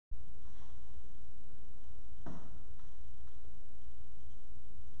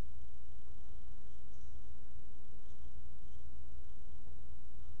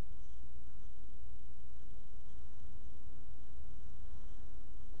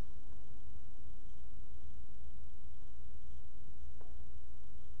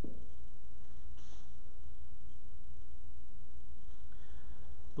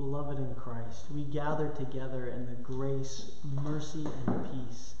we gather together in the grace, mercy, and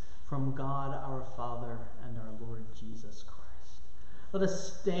peace from God our Father and our Lord Jesus Christ. Let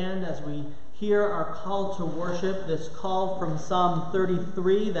us stand as we hear our call to worship, this call from Psalm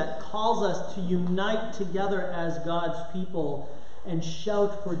 33 that calls us to unite together as God's people and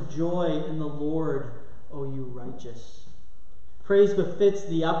shout for joy in the Lord, O you righteous. Praise befits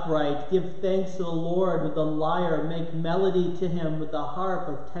the upright. Give thanks to the Lord with the lyre. Make melody to him with the harp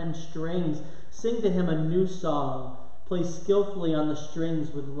of 10 strings. Sing to him a new song. Play skillfully on the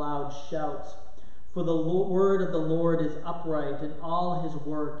strings with loud shouts. For the word of the Lord is upright, and all his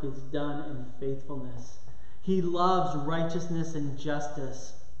work is done in faithfulness. He loves righteousness and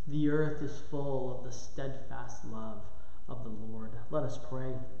justice. The earth is full of the steadfast love of the Lord. Let us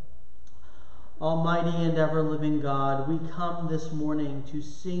pray. Almighty and ever-living God, we come this morning to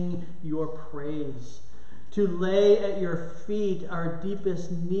sing your praise, to lay at your feet our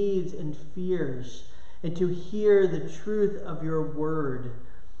deepest needs and fears, and to hear the truth of your word,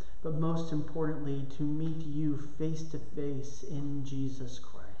 but most importantly, to meet you face to face in Jesus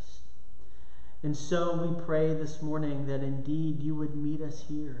Christ. And so we pray this morning that indeed you would meet us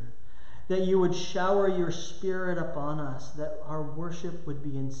here, that you would shower your Spirit upon us, that our worship would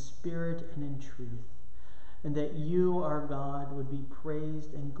be in spirit and in truth, and that you, our God, would be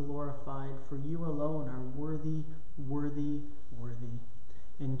praised and glorified, for you alone are worthy, worthy, worthy.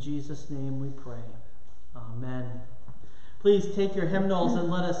 In Jesus' name we pray. Amen. Please take your hymnals and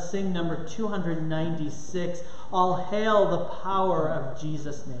let us sing number 296, All Hail the Power of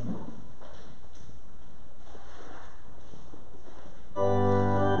Jesus' Name.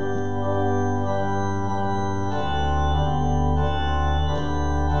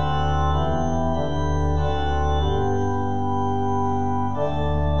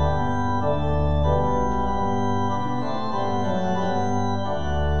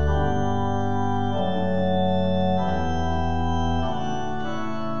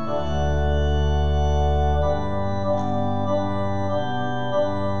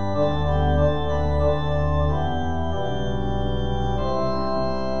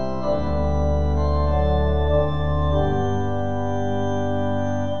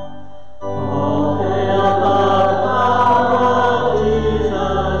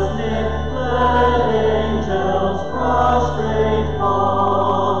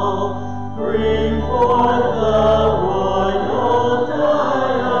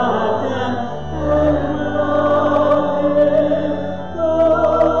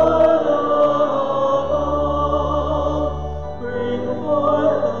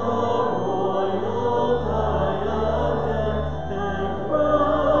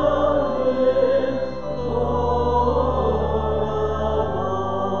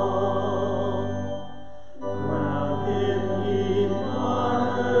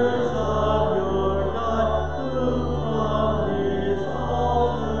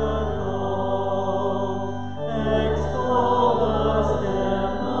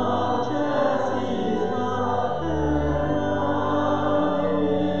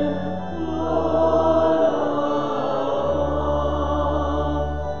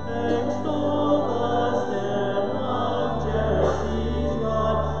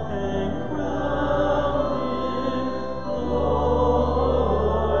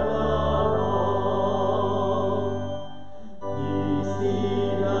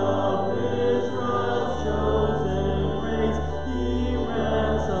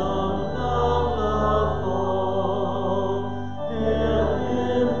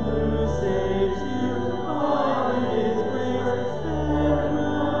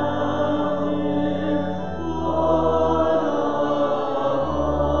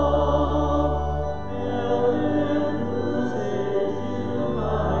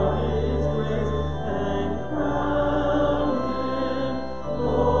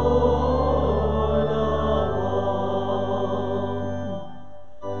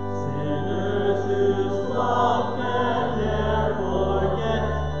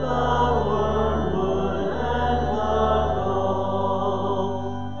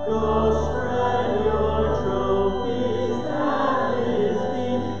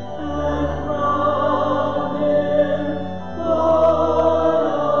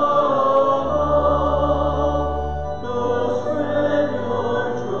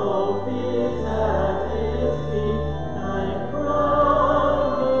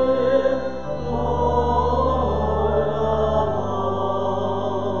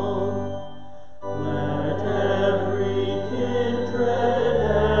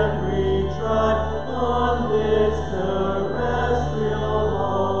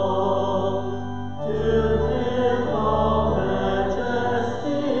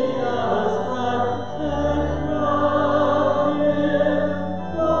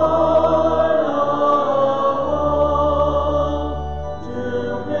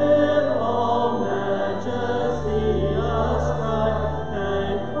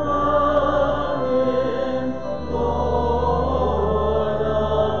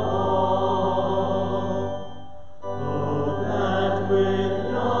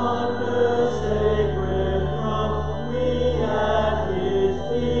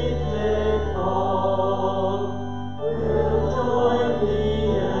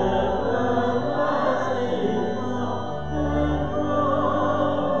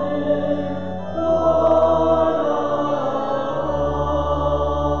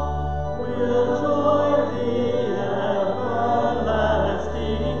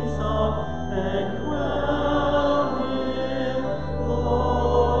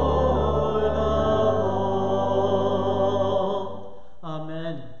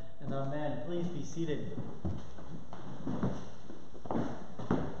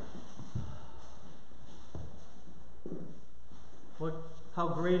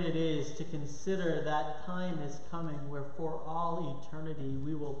 great it is to consider that time is coming where for all eternity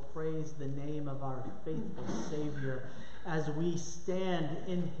we will praise the name of our faithful Savior as we stand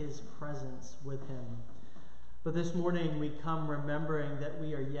in his presence with him. But this morning we come remembering that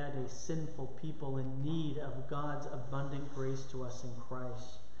we are yet a sinful people in need of God's abundant grace to us in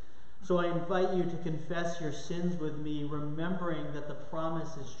Christ. So I invite you to confess your sins with me, remembering that the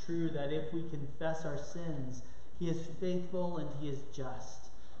promise is true that if we confess our sins, he is faithful and he is just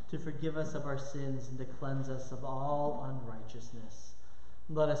to forgive us of our sins and to cleanse us of all unrighteousness.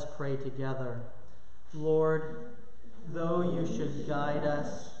 Let us pray together. Lord, though you should guide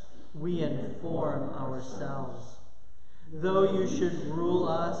us, we inform ourselves. Though you should rule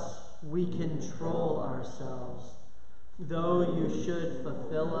us, we control ourselves. Though you should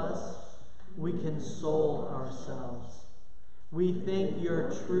fulfill us, we console ourselves. We think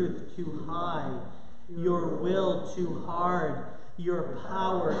your truth too high, your will too hard, your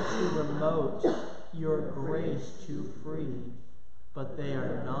power too remote, your grace too free. But they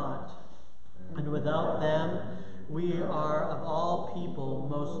are not. And without them, we are of all people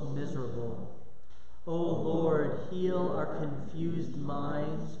most miserable. O Lord, heal our confused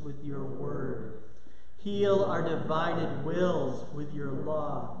minds with your word. Heal our divided wills with your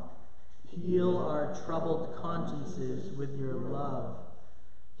law. Heal our troubled consciences with your love.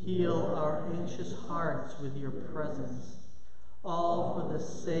 Heal our anxious hearts with your presence. All for the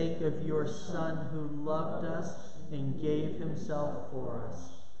sake of your Son who loved us and gave himself for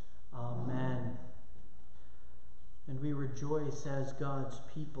us. Amen. And we rejoice as God's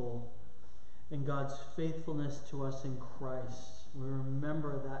people in God's faithfulness to us in Christ. We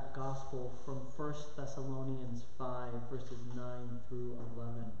remember that gospel from 1 Thessalonians 5, verses 9 through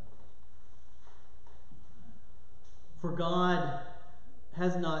 11. For God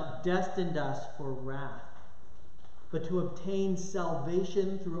has not destined us for wrath, but to obtain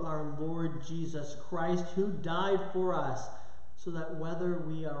salvation through our Lord Jesus Christ, who died for us, so that whether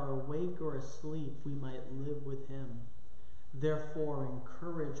we are awake or asleep, we might live with him. Therefore,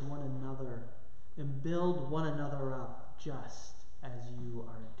 encourage one another and build one another up, just as you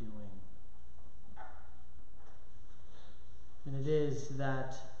are doing. And it is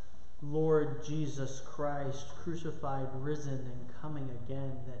that Lord Jesus Christ, crucified, risen, and coming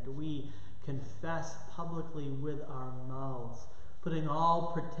again, that we confess publicly with our mouths, putting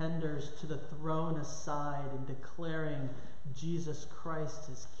all pretenders to the throne aside and declaring Jesus Christ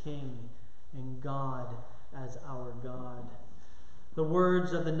as King and God as our God. The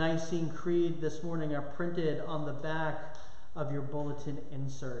words of the Nicene Creed this morning are printed on the back of your bulletin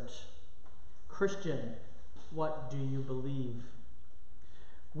insert. Christian, what do you believe?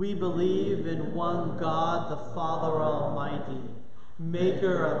 We believe in one God, the Father Almighty,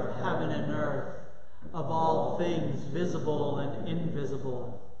 maker of heaven and earth, of all things visible and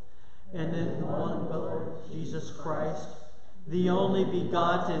invisible, and in one Lord Jesus Christ, the only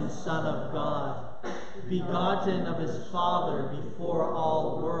begotten Son of God, begotten of his Father before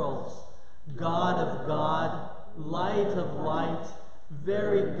all worlds, God of God, light of light,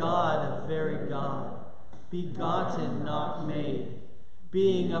 very God of very God, begotten, not made,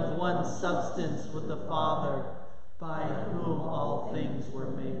 being of one substance with the Father, by whom all things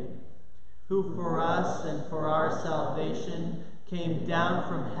were made, who for us and for our salvation came down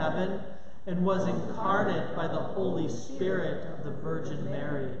from heaven and was incarnate by the Holy Spirit of the Virgin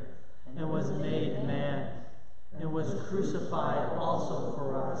Mary, and was made man, and was crucified also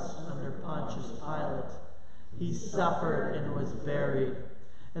for us under Pontius Pilate. He suffered and was buried,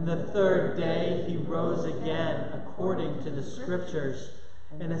 and the third day he rose again according to the Scriptures,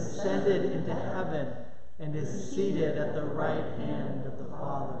 and ascended into heaven, and is seated at the right hand of the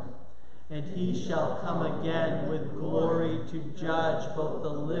Father. And he shall come again with glory to judge both the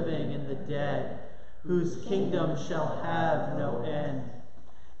living and the dead, whose kingdom shall have no end.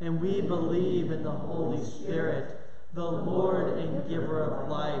 And we believe in the Holy Spirit, the Lord and giver of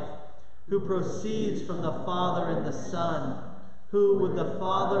life, who proceeds from the Father and the Son, who with the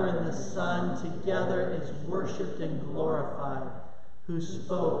Father and the Son together is worshipped and glorified, who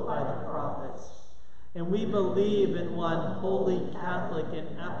spoke by the prophets. And we believe in one holy Catholic and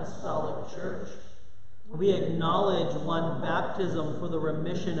Apostolic Church. We acknowledge one baptism for the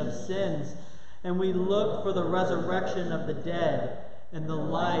remission of sins, and we look for the resurrection of the dead and the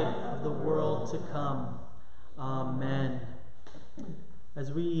life of the world to come. Amen.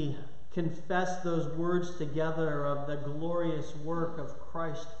 As we confess those words together of the glorious work of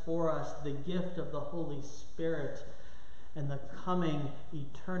Christ for us, the gift of the Holy Spirit, and the coming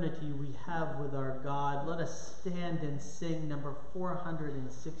eternity we have with our God, let us stand and sing number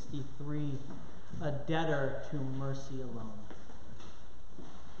 463, A Debtor to Mercy Alone.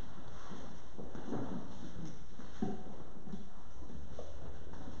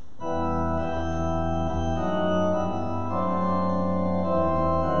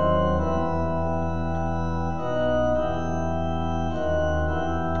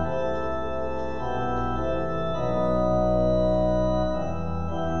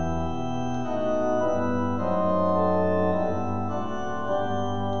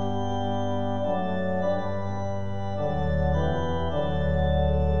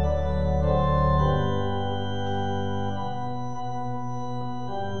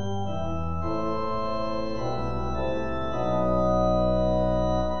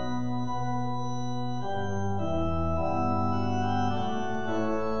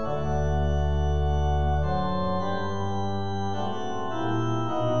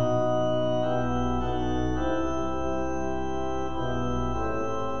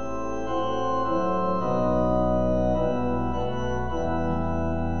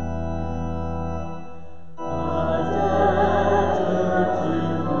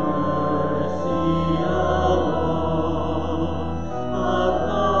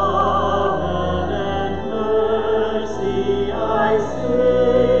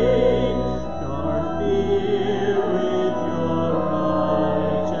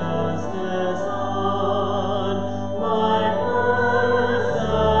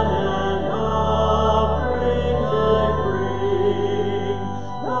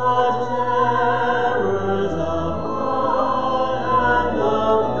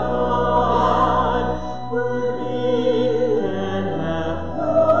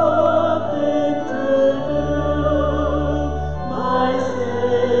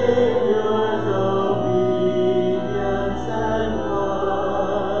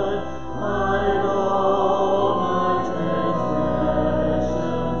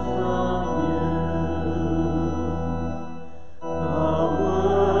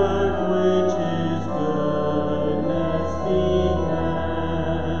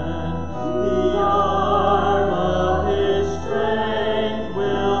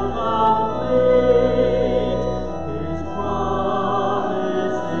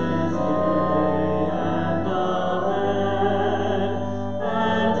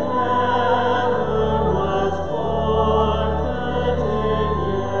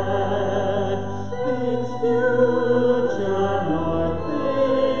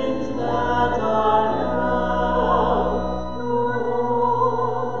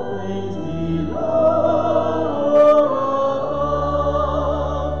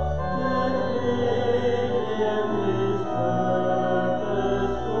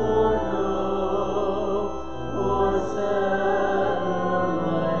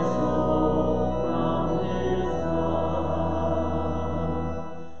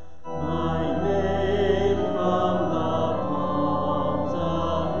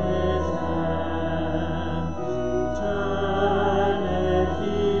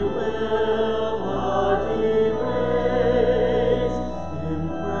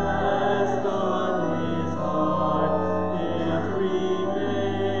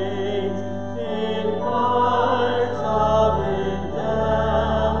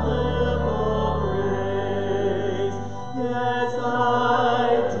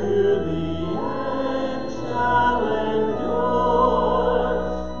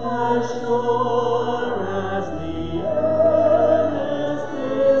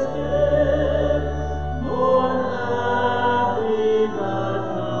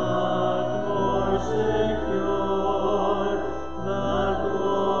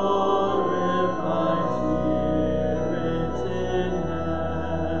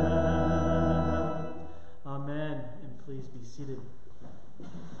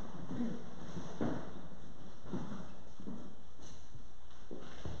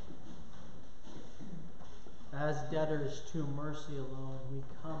 As debtors to mercy alone, we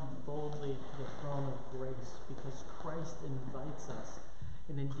come boldly to the throne of grace because Christ invites us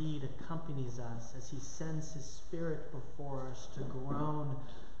and indeed accompanies us as he sends his Spirit before us to groan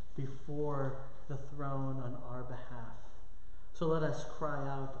before the throne on our behalf. So let us cry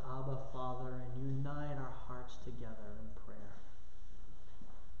out, Abba, Father, and unite our hearts together in prayer.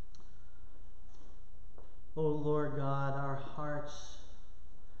 O Lord God, our hearts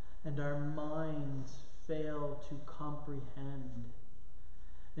and our minds fail to comprehend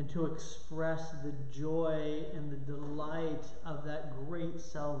and to express the joy and the delight of that great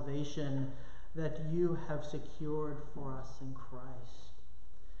salvation that you have secured for us in Christ.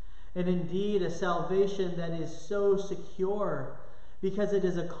 And indeed, a salvation that is so secure because it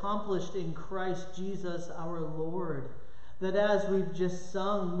is accomplished in Christ Jesus our Lord, that as we've just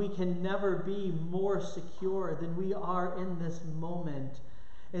sung, we can never be more secure than we are in this moment.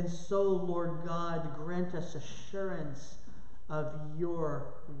 And so, Lord God, grant us assurance of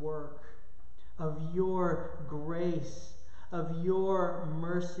your work, of your grace, of your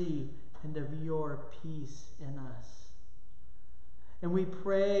mercy, and of your peace in us. And we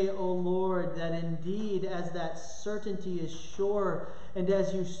pray, O Lord, that indeed as that certainty is sure, and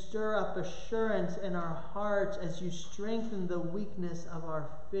as you stir up assurance in our hearts, as you strengthen the weakness of our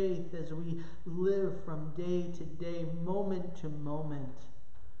faith, as we live from day to day, moment to moment,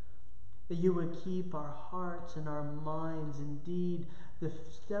 that you would keep our hearts and our minds, indeed, the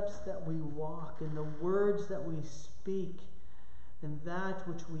steps that we walk and the words that we speak, and that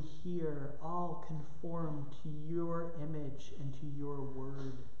which we hear, all conform to your image and to your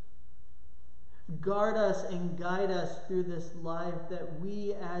word. Guard us and guide us through this life, that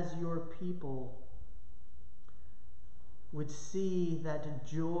we as your people would see that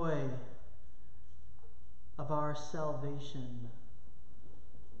joy of our salvation.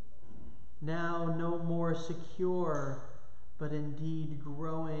 Now no more secure, but indeed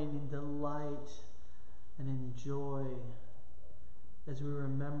growing in delight and in joy, as we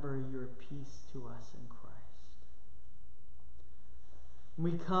remember your peace to us in Christ.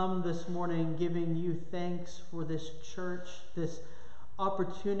 We come this morning giving you thanks for this church, this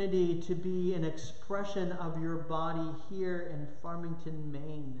opportunity to be an expression of your body here in Farmington,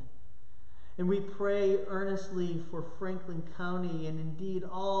 Maine. And we pray earnestly for Franklin County and indeed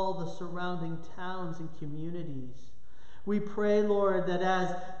all the surrounding towns and communities. We pray, Lord, that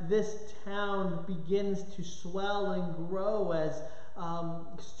as this town begins to swell and grow, as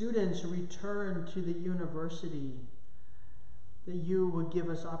students return to the university, that you would give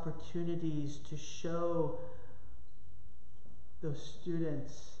us opportunities to show those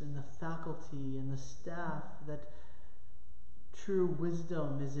students and the faculty and the staff that true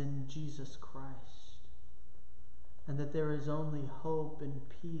wisdom is in Jesus Christ, and that there is only hope and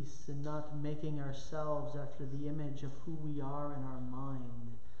peace in not making ourselves after the image of who we are in our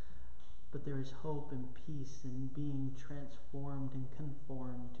mind, but there is hope and peace in being transformed and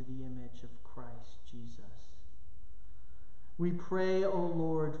conformed to the image of Christ Jesus. We pray, O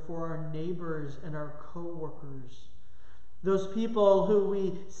Lord, for our neighbors and our co-workers, those people who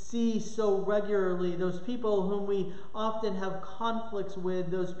we see so regularly, those people whom we often have conflicts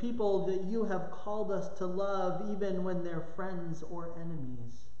with, those people that you have called us to love even when they're friends or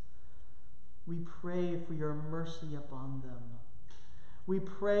enemies. We pray for your mercy upon them. We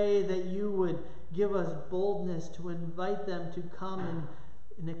pray that you would give us boldness to invite them to come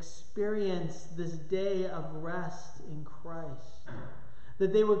and experience this day of rest in Christ.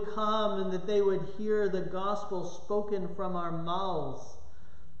 That they would come and that they would hear the gospel spoken from our mouths,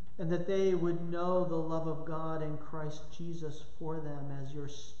 and that they would know the love of God in Christ Jesus for them as your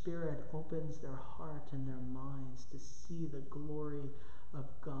Spirit opens their heart and their minds to see the glory of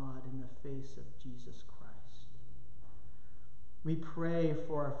God in the face of Jesus Christ. We pray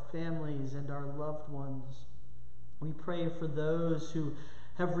for our families and our loved ones. We pray for those who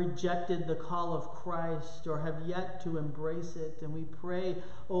have rejected the call of Christ or have yet to embrace it. And we pray,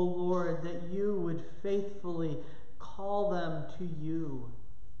 O Lord, that you would faithfully call them to you.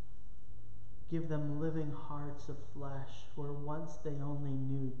 Give them living hearts of flesh where once they only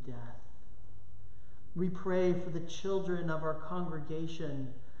knew death. We pray for the children of our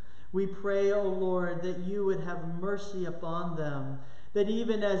congregation. We pray, O Lord, that you would have mercy upon them, that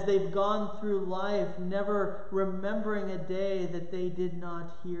even as they've gone through life, never remembering a day that they did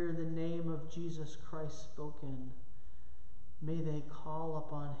not hear the name of Jesus Christ spoken, may they call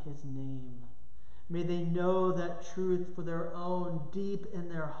upon his name. May they know that truth for their own deep in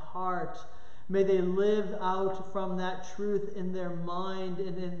their heart. May they live out from that truth in their mind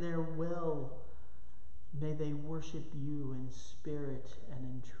and in their will. May they worship you in spirit and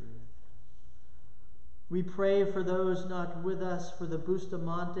in truth. We pray for those not with us, for the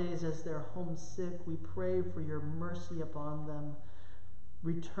Bustamantes as they're homesick. We pray for your mercy upon them.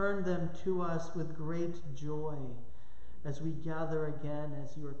 Return them to us with great joy as we gather again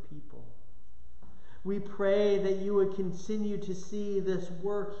as your people. We pray that you would continue to see this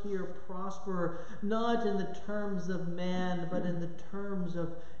work here prosper, not in the terms of man, but in the terms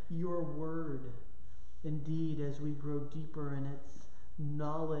of your word. Indeed, as we grow deeper in its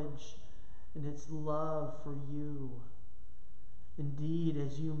knowledge and its love for you. Indeed,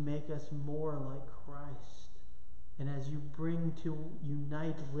 as you make us more like Christ, and as you bring to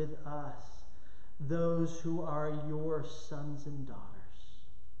unite with us those who are your sons and daughters.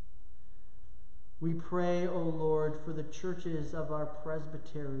 We pray, O Lord, for the churches of our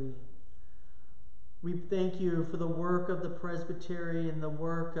presbytery. We thank you for the work of the presbytery and the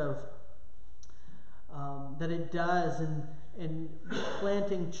work of that it does in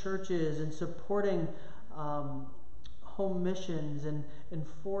planting churches and supporting home missions and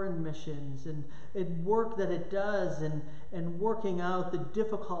foreign missions and work that it does and working out the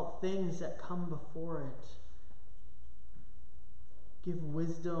difficult things that come before it. Give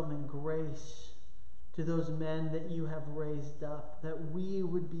wisdom and grace to those men that you have raised up, that we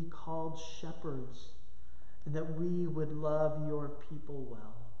would be called shepherds and that we would love your people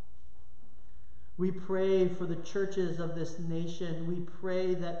well. We pray for the churches of this nation. We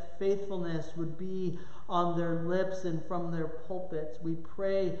pray that faithfulness would be on their lips and from their pulpits. We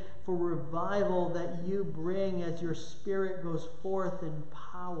pray for revival that you bring as your Spirit goes forth in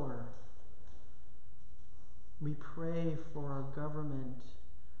power. We pray for our government,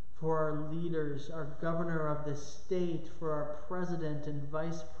 for our leaders, our governor of this state, for our president and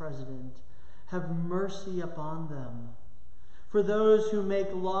vice president. Have mercy upon them. For those who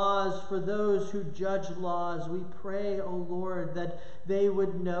make laws, for those who judge laws, we pray, O Lord, that they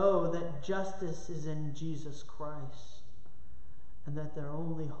would know that justice is in Jesus Christ, and that their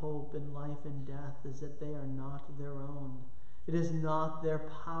only hope in life and death is that they are not their own. It is not their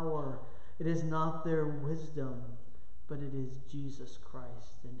power, it is not their wisdom, but it is Jesus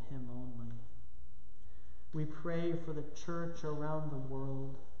Christ and Him only. We pray for the church around the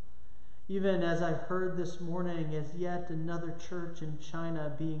world. Even as I heard this morning, as yet another church in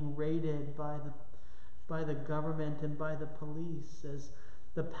China being raided by the government and by the police, as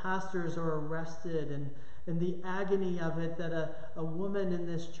the pastors are arrested, and the agony of it that a woman in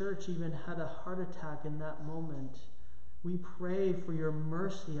this church even had a heart attack in that moment. We pray for your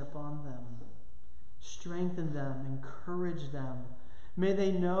mercy upon them. Strengthen them, encourage them. May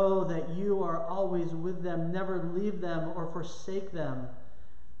they know that you are always with them, never leave them or forsake them.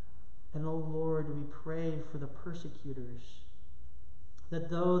 And, O Lord, we pray for the persecutors, that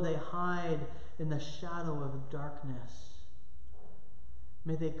though they hide in the shadow of darkness,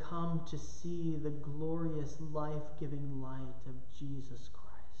 may they come to see the glorious life-giving light of Jesus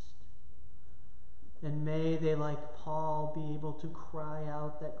Christ. And may they, like Paul, be able to cry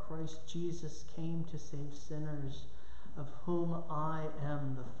out that Christ Jesus came to save sinners, of whom I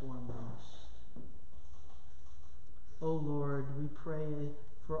am the foremost. O Lord, we pray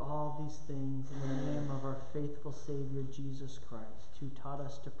for all these things in the name of our faithful Savior, Jesus Christ, who taught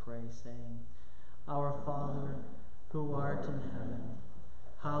us to pray, saying, Our Father, who art in heaven,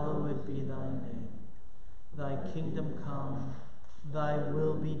 hallowed be thy name. Thy kingdom come, thy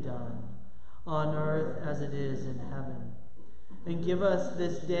will be done, on earth as it is in heaven. And give us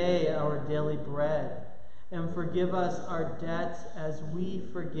this day our daily bread, and forgive us our debts as we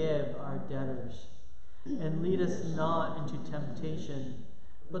forgive our debtors. And lead us not into temptation,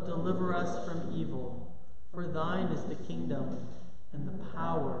 but deliver us from evil. For thine is the kingdom, and the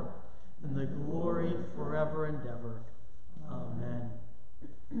power, and the glory forever and ever.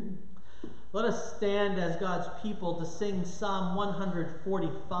 Amen. Let us stand as God's people to sing Psalm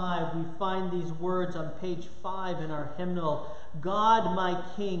 145. We find these words on page 5 in our hymnal, God my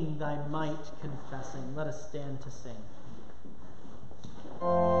King, thy might confessing. Let us stand to sing. I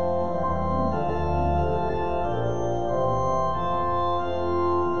will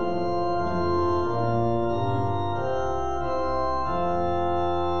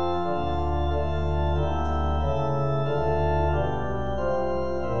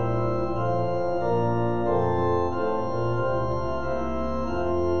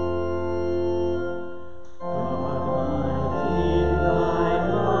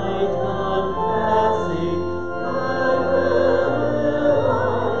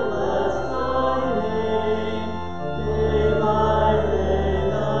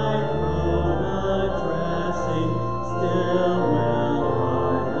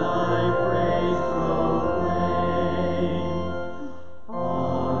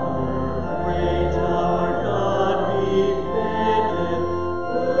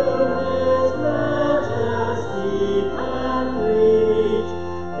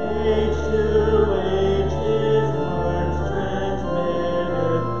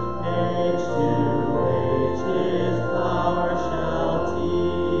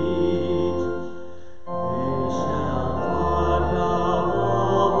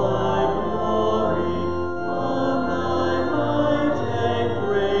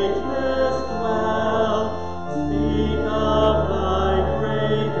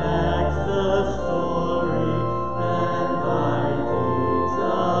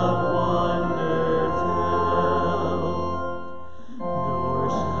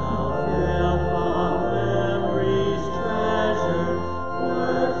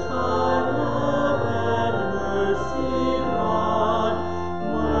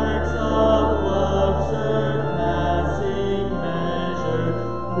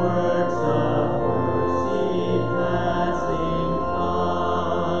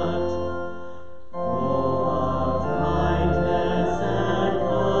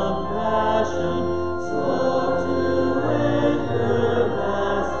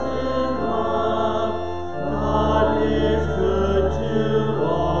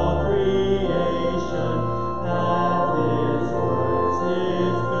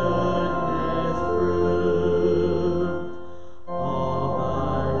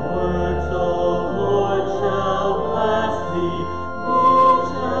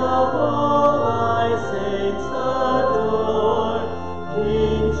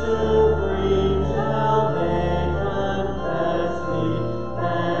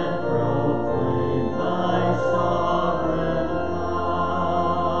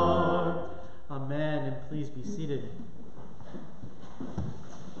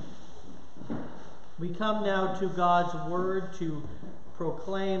We come now to God's word to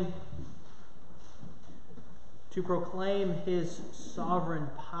proclaim his sovereign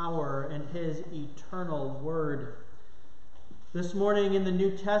power and his eternal word. This morning in the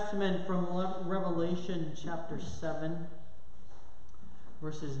New Testament from Revelation chapter 7,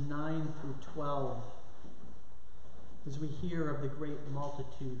 verses 9 through 12, as we hear of the great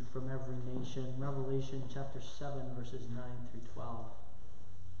multitude from every nation. Revelation chapter 7, verses 9 through 12.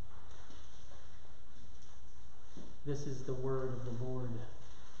 This is the word of the Lord.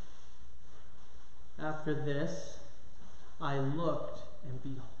 After this, I looked, and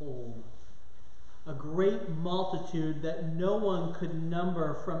behold, a great multitude that no one could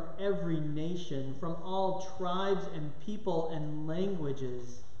number, from every nation, from all tribes and people and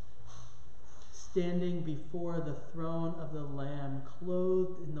languages, standing before the throne of the Lamb,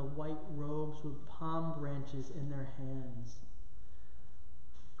 clothed in the white robes with palm branches in their hands,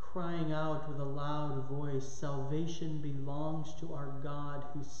 crying out with a loud voice, "Salvation belongs to our God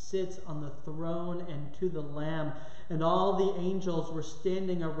who sits on the throne and to the Lamb." And all the angels were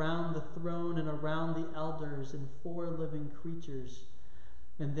standing around the throne and around the elders and 4 living creatures.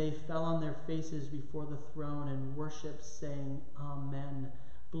 And they fell on their faces before the throne and worshiped, saying, "Amen.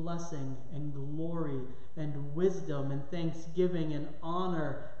 Blessing and glory and wisdom and thanksgiving and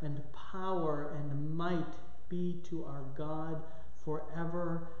honor and power and might be to our God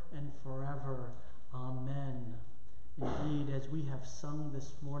forever and forever. Amen." Indeed, as we have sung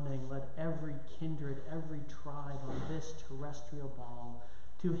this morning, let every kindred, every tribe on this terrestrial ball,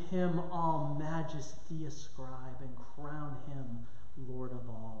 to him all majesty ascribe and crown him Lord of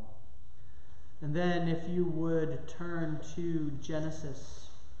all. And then if you would turn to Genesis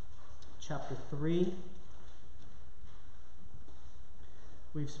chapter 3.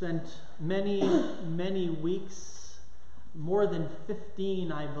 We've spent many weeks, more than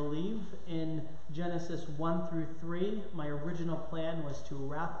 15, I believe, in Genesis 1 through 3. My original plan was to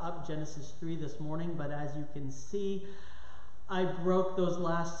wrap up Genesis 3 this morning, but as you can see, I broke those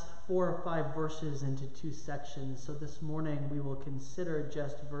last 4 or 5 verses into 2 sections. So this morning we will consider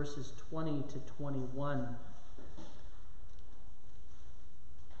just verses 20 to 21.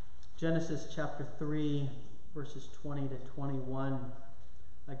 Genesis chapter 3, verses 20 to 21.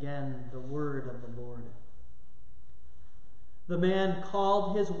 Again, the word of the Lord. The man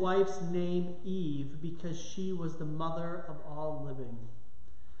called his wife's name Eve because she was the mother of all living.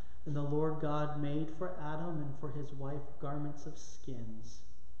 And the Lord God made for Adam and for his wife garments of skins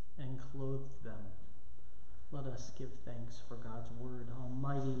and clothed them. Let us give thanks for God's word.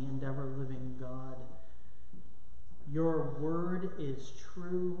 Almighty and ever-living God, your word is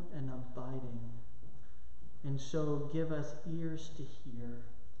true and abiding. And so give us ears to hear.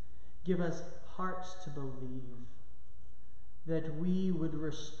 Give us hearts to believe, that we would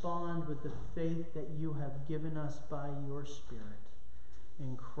respond with the faith that you have given us by your Spirit.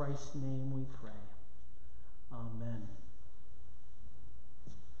 In Christ's name we pray. Amen.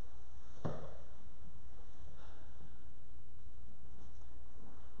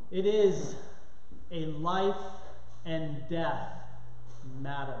 It is a life and death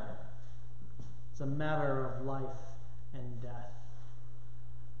matter. It's a matter of life and death.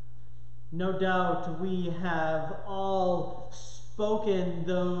 No doubt we have all spoken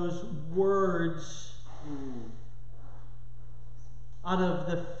those words out of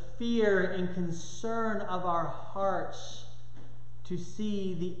the fear and concern of our hearts to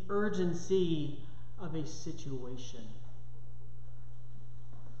see the urgency of a situation.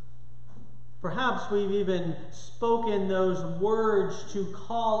 Perhaps we've even spoken those words to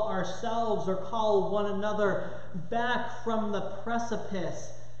call ourselves or call one another back from the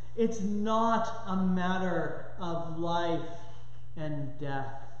precipice. It's not a matter of life and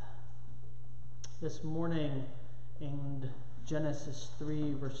death. This morning in Genesis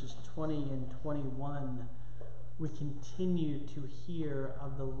 3, verses 20 and 21, we continue to hear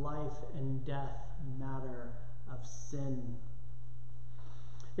of the life and death matter of sin.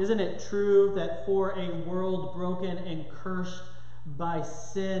 Isn't it true that for a world broken and cursed by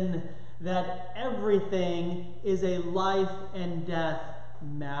sin, that everything is a life and death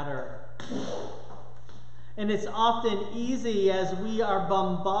matter? And it's often easy as we are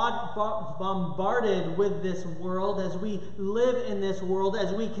bombarded with this world, as we live in this world,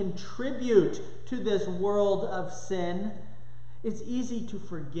 as we contribute to this world of sin, it's easy to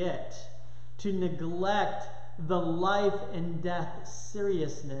forget, to neglect the life and death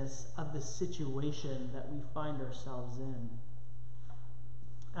seriousness of the situation that we find ourselves in.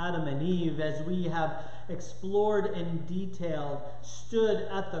 Adam and Eve, as we have explored in detail, stood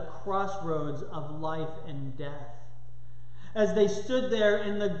at the crossroads of life and death. As they stood there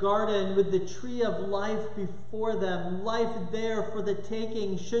in the garden with the tree of life before them, life there for the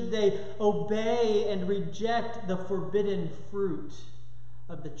taking, should they obey and reject the forbidden fruit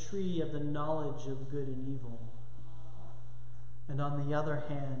of the tree of the knowledge of good and evil? And on the other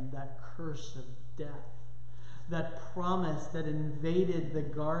hand, that curse of death, that promise that invaded the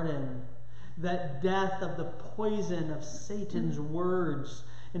garden, that death of the poison of Satan's words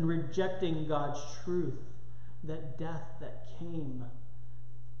in rejecting God's truth, that death that came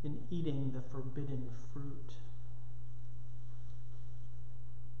in eating the forbidden fruit.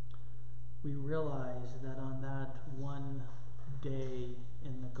 We realize that on that one day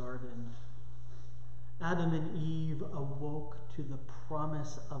in the garden, Adam and Eve awoke to the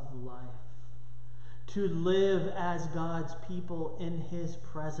promise of life, to live as God's people in his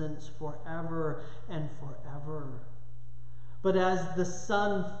presence forever and forever. But as the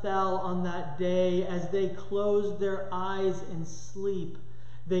sun fell on that day, as they closed their eyes in sleep,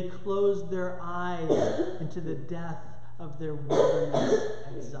 they closed their eyes into the death of their wilderness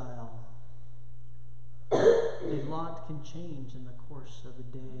exile. A lot can change in the course of a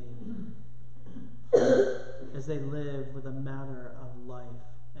day as they live with a matter of life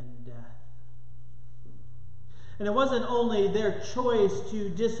and death. And it wasn't only their choice to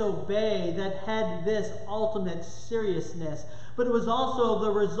disobey that had this ultimate seriousness, but it was also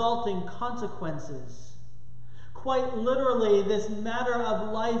the resulting consequences. Quite literally, this matter of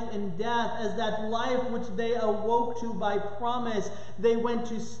life and death, as that life which they awoke to by promise, they went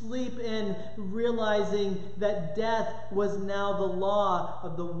to sleep in, realizing that death was now the law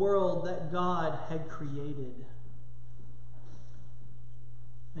of the world that God had created.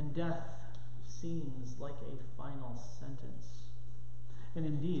 And death seems like a final sentence. And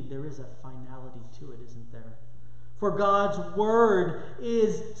indeed, there is a finality to it, isn't there? For God's word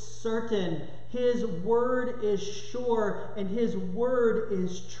is certain, his word is sure, and his word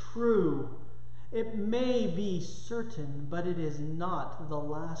is true. It may be certain, but it is not the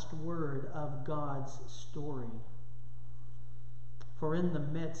last word of God's story. For in the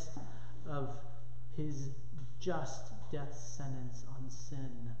midst of his just death sentence on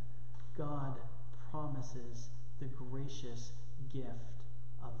sin, God promises the gracious gift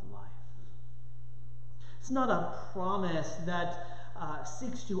of life. It's not a promise that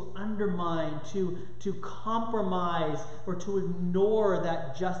seeks to undermine, to compromise, or to ignore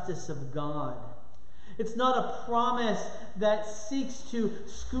that justice of God. It's not a promise that seeks to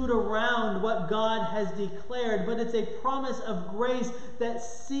scoot around what God has declared, but it's a promise of grace that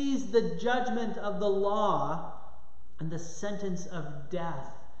sees the judgment of the law and the sentence of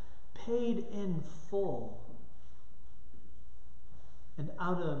death paid in full, and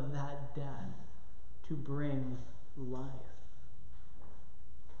out of that death to bring life.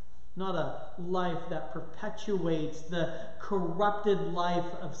 Not a life that perpetuates the corrupted life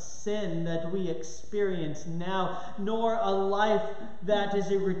of sin that we experience now, nor a life that is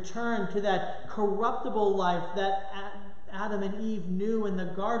a return to that corruptible life that Adam and Eve knew in the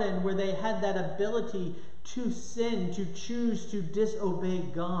garden, where they had that ability to sin, to choose to disobey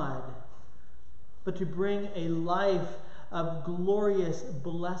God, but to bring a life of glorious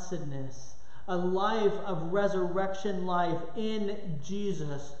blessedness, a life of resurrection life in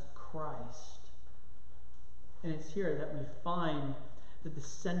Jesus Christ. And it's here that we find that the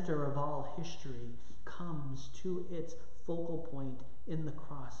center of all history comes to its focal point in the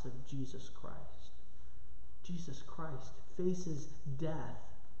cross of Jesus Christ. Jesus Christ faces death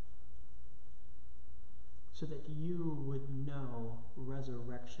so that you would know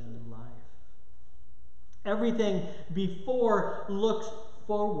resurrection life. Everything before looks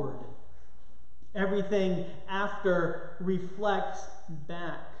forward. Everything after reflects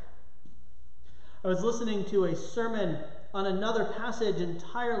back. I was listening to a sermon on another passage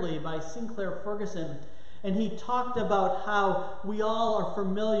entirely by Sinclair Ferguson, and he talked about how we all are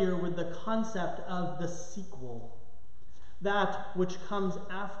familiar with the concept of the sequel. That which comes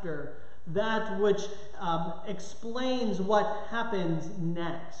after, that which explains what happens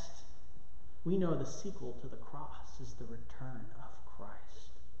next. We know the sequel to the cross is the return of Christ.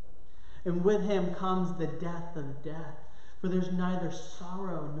 And with him comes the death of death, for there's neither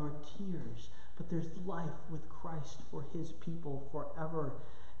sorrow nor tears, but there's life with Christ for his people forever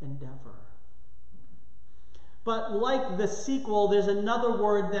and ever. But like the sequel, there's another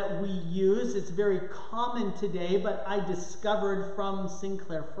word that we use. It's very common today, but I discovered from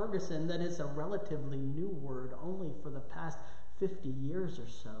Sinclair Ferguson that it's a relatively new word, only for the past 50 years or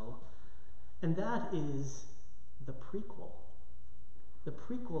so. And that is the prequel. The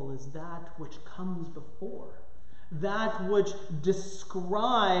prequel is that which comes before, that which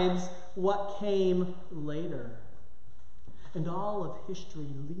describes what came later. and all of history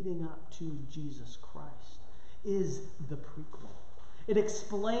leading up to Jesus Christ is the prequel. It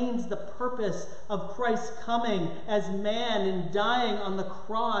explains the purpose of Christ's coming as man and dying on the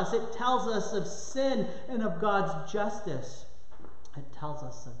cross. It tells us of sin and of God's justice. It tells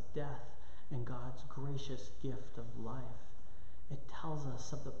us of death and God's gracious gift of life. It tells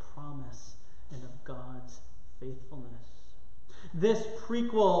us of the promise and of God's faithfulness. This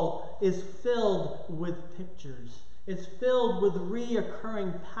prequel is filled with pictures. It's filled with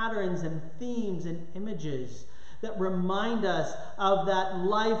reoccurring patterns and themes and images that remind us of that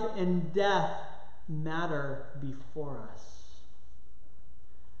life and death matter before us.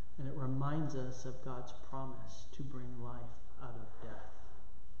 And it reminds us of God's promise to bring life out of death.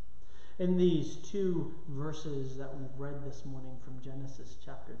 In these two verses that we've read this morning from Genesis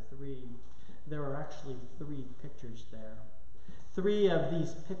chapter 3, there are actually three pictures there. Three of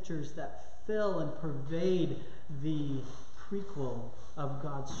these pictures that fill and pervade the prequel of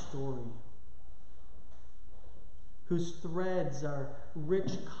God's story, whose threads are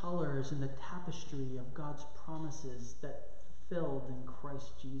rich colors in the tapestry of God's promises that fulfilled in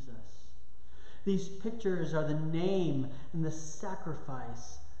Christ Jesus. These pictures are the name and the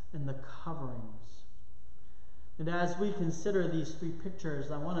sacrifice and the coverings. And as we consider these three pictures,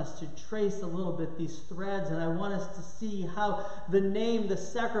 I want us to trace a little bit these threads, and I want us to see how the name, the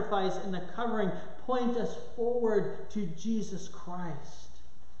sacrifice, and the covering point us forward to Jesus Christ,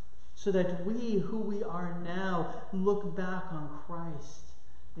 so that we, who we are now, look back on Christ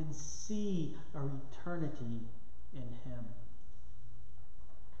and see our eternity in Him.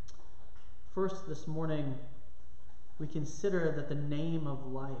 First, this morning, we consider that the name of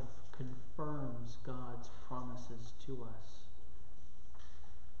life confirms God's promises to us.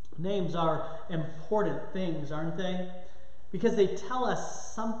 Names are important things, aren't they? Because they tell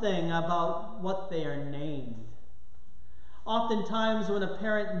us something about what they are named. Oftentimes when a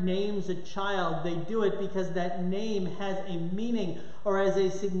parent names a child, they do it because that name has a meaning or has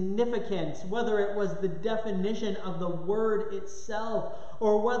a significance, whether it was the definition of the word itself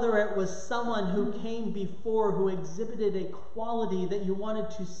or whether it was someone who came before who exhibited a quality that you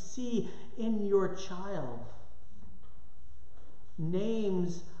wanted to see in your child.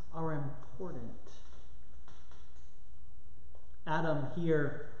 Names are important. Adam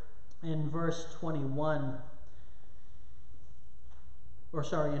here in verse 21,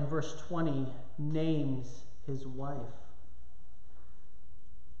 in verse 20, names his wife.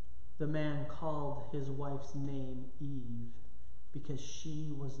 The man called his wife's name Eve because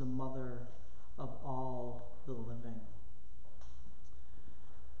she was the mother of all the living.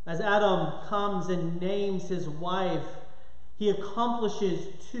 As Adam comes and names his wife, he accomplishes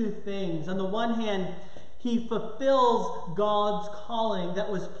two things. On the one hand, he fulfills God's calling that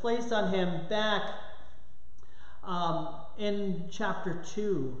was placed on him back in chapter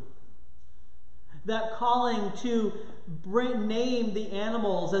 2. That calling to name the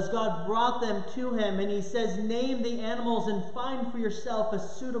animals as God brought them to him. And he says, name the animals and find for yourself a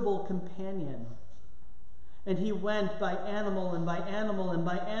suitable companion. And he went by animal and by animal and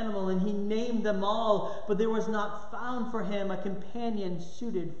by animal, and he named them all, but there was not found for him a companion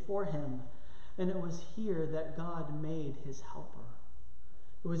suited for him. And it was here that God made his helper.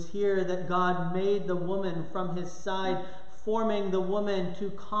 It was here that God made the woman from his side, forming the woman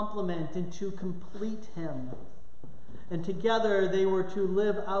to complement and to complete him. And together they were to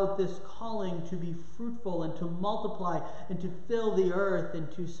live out this calling to be fruitful and to multiply and to fill the earth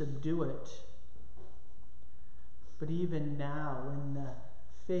and to subdue it. But even now, in the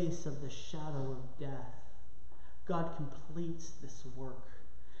face of the shadow of death, God completes this work.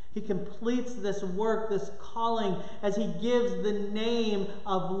 He completes this work, this calling, as he gives the name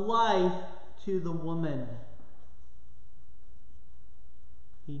of life to the woman.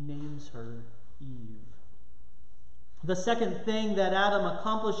 He names her Eve. The second thing that Adam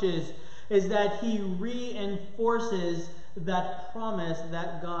accomplishes is that he reinforces that promise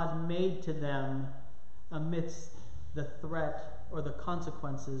that God made to them amidst the threat or the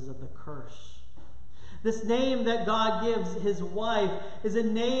consequences of the curse. This name that God gives his wife is a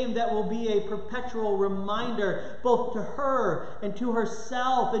name that will be a perpetual reminder both to her and to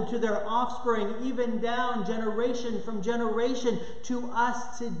herself and to their offspring, even down generation from generation to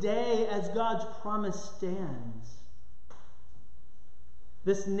us today as God's promise stands.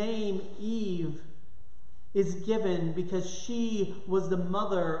 This name, Eve, is given because she was the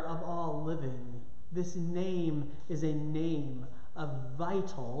mother of all living. This name is a name of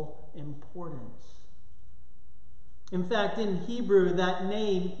vital importance. In fact, in Hebrew, that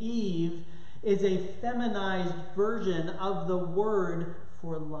name, Eve, is a feminized version of the word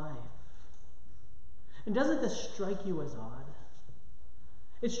for life. And doesn't this strike you as odd?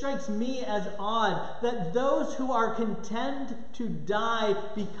 It strikes me as odd that those who are content to die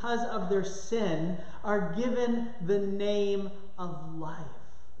because of their sin are given the name of life.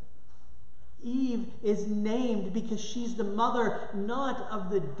 Eve is named because she's the mother not of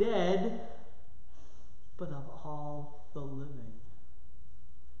the dead, but of all the living.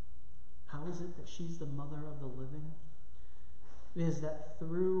 How is it that she's the mother of the living? It is that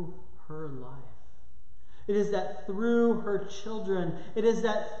through her life, it is that through her children, it is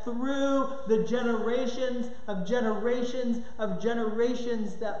that through the generations of generations of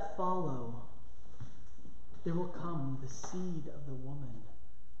generations that follow, there will come the seed of the woman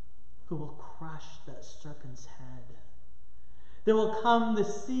who will crush that serpent's head. There will come the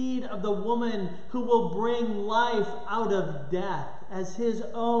seed of the woman who will bring life out of death as his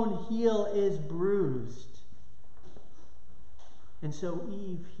own heel is bruised. And so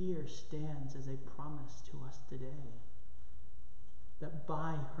Eve here stands as a promise to us today that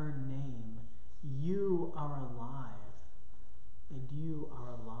by her name you are alive, and you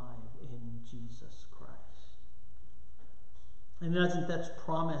are alive in Jesus Christ. And isn't that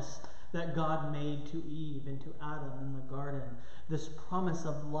promise that God made to Eve and to Adam in the garden? This promise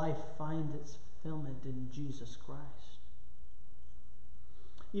of life finds its fulfillment in Jesus Christ.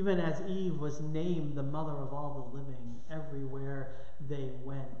 Even as Eve was named the mother of all the living, everywhere they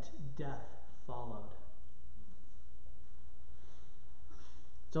went, death followed.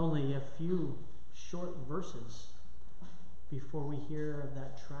 It's only a few short verses before we hear of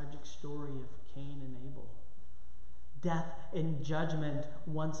that tragic story of Cain and Abel. Death and judgment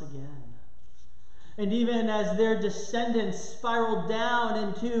once again. And even as their descendants spiral down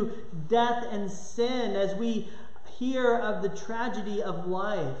into death and sin, as we hear of the tragedy of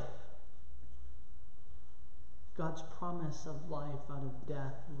life, God's promise of life out of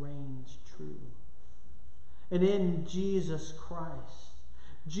death reigns true. And in Jesus Christ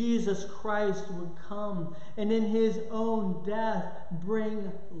would come and in his own death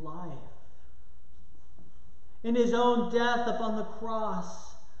bring life. In his own death upon the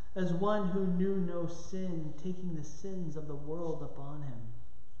cross, as one who knew no sin, taking the sins of the world upon him,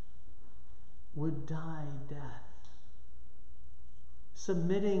 would die death,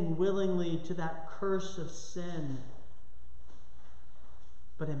 submitting willingly to that curse of sin,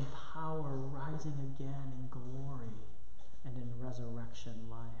 but in power rising again in glory and in resurrection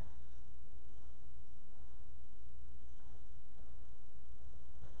life.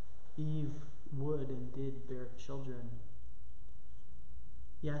 Eve would and did bear children,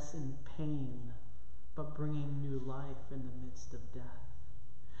 yes, in pain, but bringing new life in the midst of death.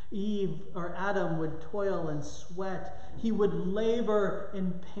 Eve or Adam would toil and sweat. He would labor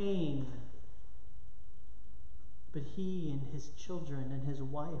in pain. But he and his children and his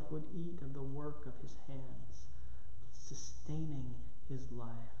wife would eat of the work of his hands, sustaining his life.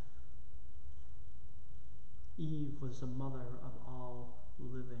 Eve was the mother of all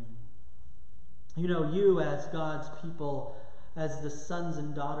living. You know, you as God's people, as the sons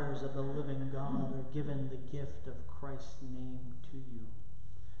and daughters of the living God, are given the gift of Christ's name to you.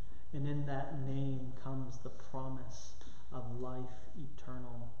 And in that name comes the promise of life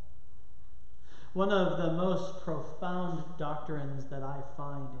eternal. One of the most profound doctrines that I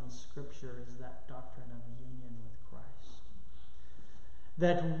find in Scripture is that doctrine of union with Christ.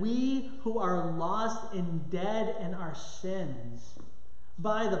 That we who are lost and dead in our sins,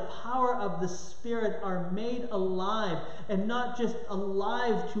 by the power of the Spirit, are made alive, and not just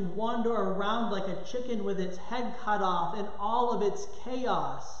alive to wander around like a chicken with its head cut off and all of its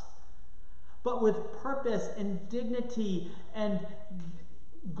chaos, but with purpose and dignity and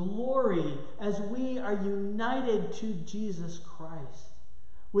glory as we are united to Jesus Christ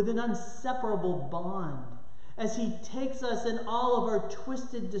with an inseparable bond, as he takes us in all of our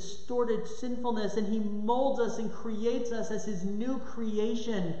twisted, distorted sinfulness and he molds us and creates us as his new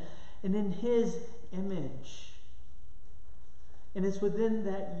creation and in his image. And it's within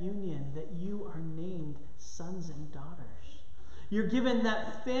that union that you are named sons and daughters. You're given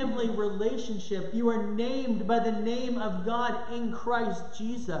that family relationship. You are named by the name of God in Christ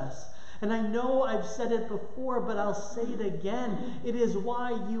Jesus. And I know I've said it before, but I'll say it again. It is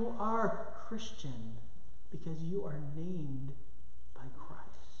why you are Christian, because you are named by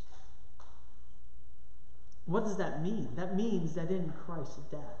Christ. What does that mean? That means that in Christ's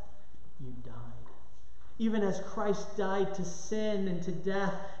death, you died. Even as Christ died to sin and to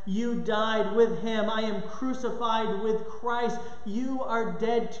death, you died with him. I am crucified with Christ. You are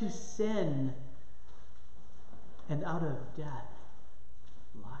dead to sin. And out of death,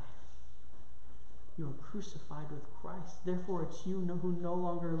 life. You are crucified with Christ. Therefore, it's you who no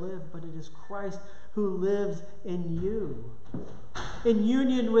longer live, but it is Christ who lives in you. In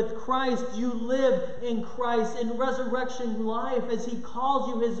union with Christ, you live in Christ in resurrection life as he calls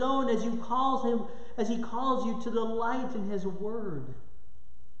you his own, as he calls you to the light in his word,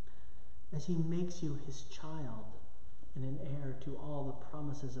 as he makes you his child and an heir to all the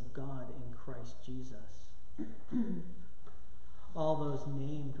promises of God in Christ Jesus. All those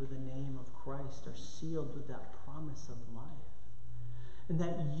named with the name of Christ are sealed with that promise of life. And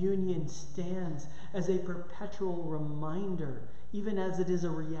that union stands as a perpetual reminder, even as it is a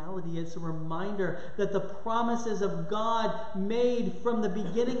reality. It's a reminder that the promises of God made from the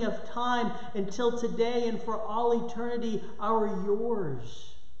beginning of time until today and for all eternity are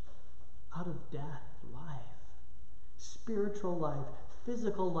yours. Out of death, life, spiritual life,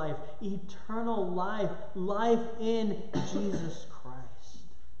 physical life, eternal life, life in Jesus Christ.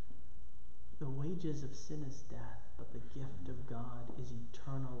 The wages of sin is death, but the gift of God is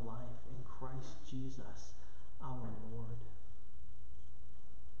eternal life in Christ Jesus, our Lord.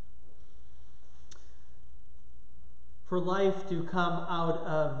 For life to come out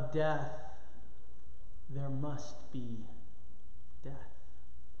of death, there must be death.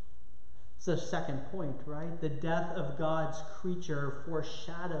 It's the second point, right? The death of God's creature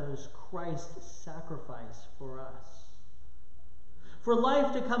foreshadows Christ's sacrifice for us. For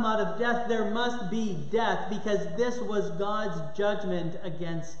life to come out of death, there must be death, because this was God's judgment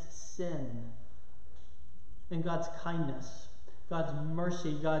against sin. And God's kindness, God's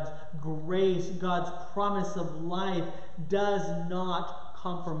mercy, God's grace, God's promise of life does not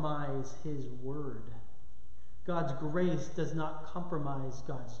compromise his word. God's grace does not compromise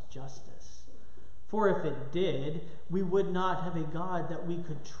God's justice. For if it did, we would not have a God that we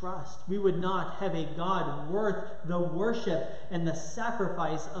could trust. We would not have a God worth the worship and the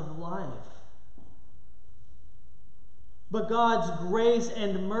sacrifice of life. But God's grace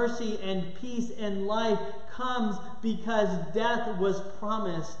and mercy and peace and life comes because death was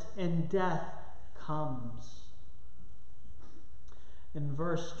promised and death comes. In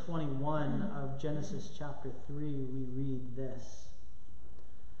verse 21 of Genesis chapter 3, we read this.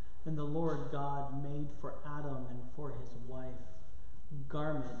 And the Lord God made for Adam and for his wife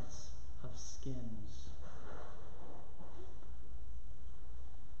garments of skins.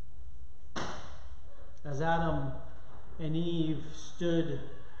 As Adam and Eve stood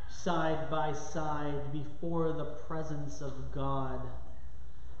side by side before the presence of God,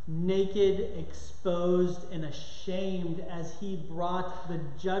 naked, exposed, and ashamed as he brought the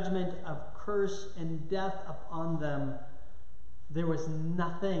judgment of curse and death upon them, there was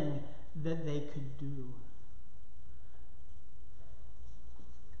nothing that they could do.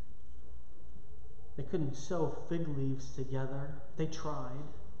 They couldn't sew fig leaves together. They tried,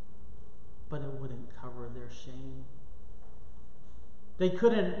 but it wouldn't cover their shame. They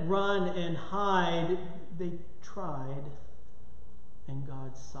couldn't run and hide. They tried, and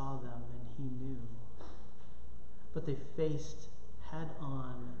God saw them and he knew. But they faced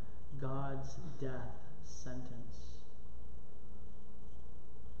head-on God's death sentence.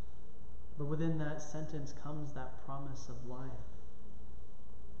 But within that sentence comes that promise of life.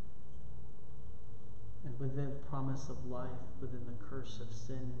 And within the promise of life, within the curse of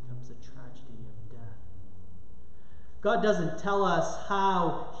sin, comes the tragedy of death. God doesn't tell us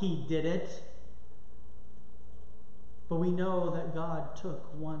how he did it, but we know that God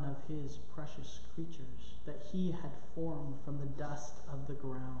took one of his precious creatures that he had formed from the dust of the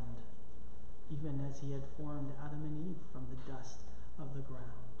ground, even as he had formed Adam and Eve from the dust of the ground.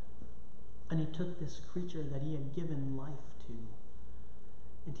 And he took this creature that he had given life to,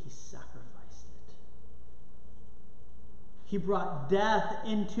 and he sacrificed it. He brought death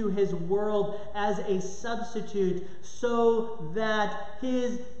into his world as a substitute so that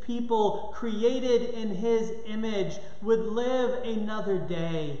his people, created in his image, would live another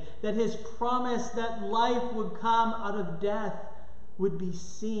day, that his promise that life would come out of death would be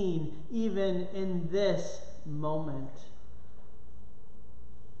seen even in this moment.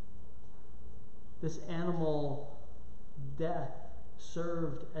 This animal death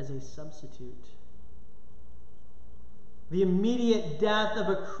served as a substitute. The immediate death of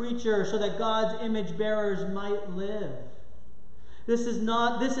a creature so that God's image bearers might live. This is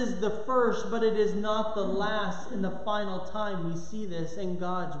the first, but it is not the last and the final time we see this in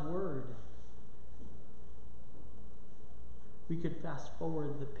God's word. We could fast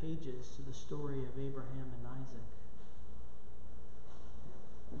forward the pages to the story of Abraham and Isaac.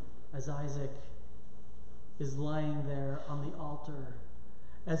 As Isaac is lying there on the altar,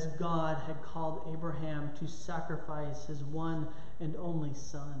 as God had called Abraham to sacrifice his one and only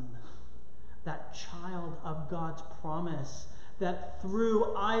son. that child of God's promise, that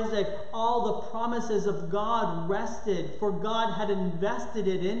through Isaac all the promises of God rested, for God had invested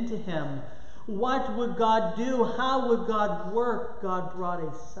it into him. What would God do? How would God work? God brought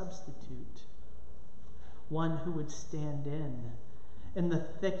a substitute, one who would stand in the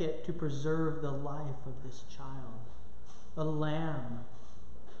thicket to preserve the life of this child, a lamb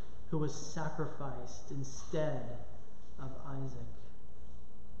who was sacrificed instead of Isaac.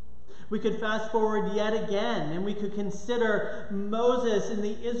 We could fast forward yet again, and we could consider Moses and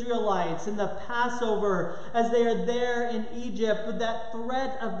the Israelites in the Passover as they are there in Egypt with that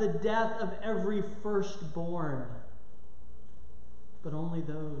threat of the death of every firstborn. But only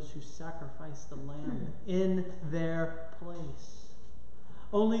those who sacrifice the lamb in their place.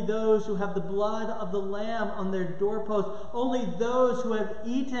 Only those who have the blood of the lamb on their doorposts. Only those who have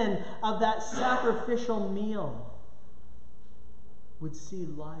eaten of that sacrificial meal would see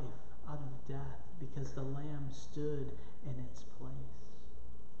life out of death, because the lamb stood in its place.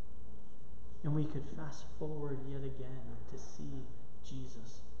 And we could fast forward yet again to see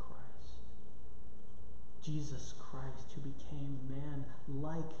Jesus Christ. Jesus Christ, who became man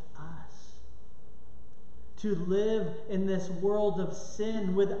like us, to live in this world of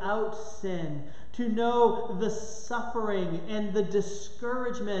sin without sin, to know the suffering and the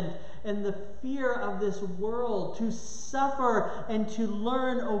discouragement and the fear of this world, to suffer and to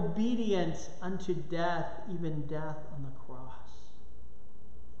learn obedience unto death, even death on the cross.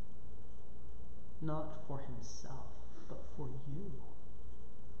 Not for himself, but for you.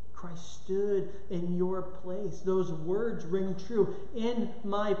 Christ stood in your place. Those words ring true. In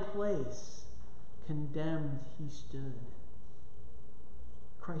my place. Condemned he stood.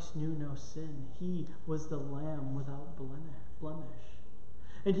 Christ knew no sin. He was the Lamb without blemish.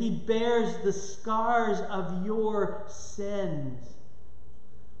 And he bears the scars of your sins.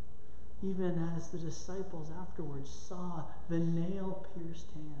 Even as the disciples afterwards saw the nail-pierced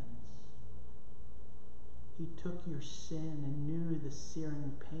hands. He took your sin and knew the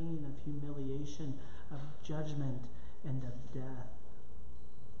searing pain of humiliation, of judgment, and of death.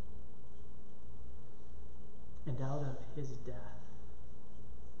 And out of his death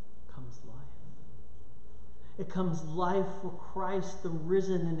comes life. It comes life for Christ, the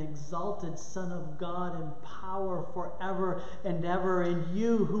risen and exalted Son of God, in power forever and ever. And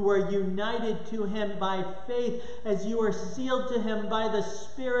you who are united to him by faith, as you are sealed to him by the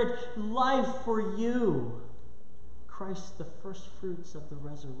Spirit, life for you. Christ, the first fruits of the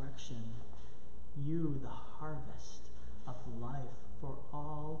resurrection. You, the harvest of life for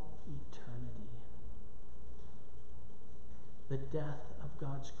all eternity. The death of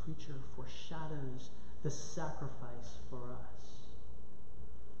God's creature foreshadows the sacrifice for us.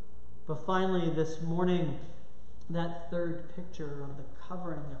 But finally, this morning, that third picture of the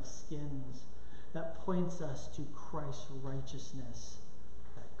covering of skins that points us to Christ's righteousness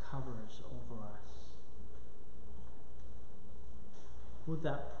that covers over us. With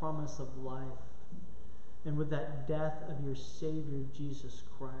that promise of life and with that death of your Savior, Jesus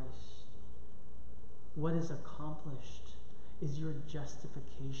Christ, what is accomplished is your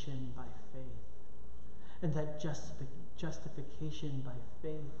justification by faith. And that justification by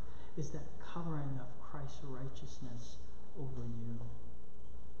faith is that covering of Christ's righteousness over you.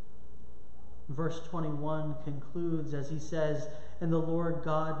 Verse 21 concludes as he says, "And the Lord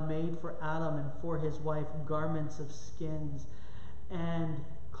God made for Adam and for his wife garments of skins and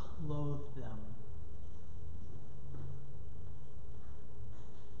clothed them."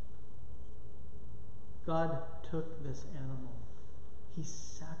 God took this animal. He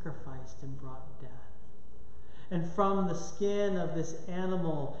sacrificed and brought death. And from the skin of this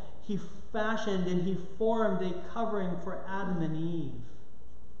animal, he fashioned and he formed a covering for Adam and Eve.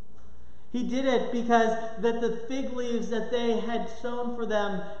 He did it because that the fig leaves that they had sown for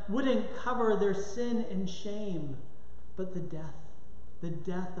them wouldn't cover their sin and shame, but the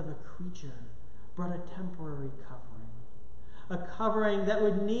death of a creature brought a temporary covering. A covering that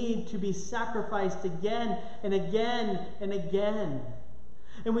would need to be sacrificed again and again and again.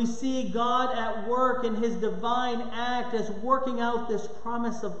 And we see God at work in his divine act as working out this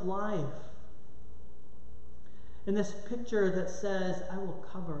promise of life. In this picture that says, "I will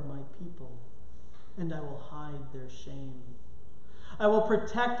cover my people and I will hide their shame. I will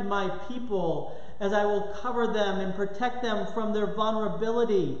protect my people as I will cover them and protect them from their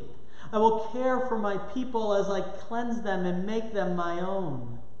vulnerability. I will care for my people as I cleanse them and make them my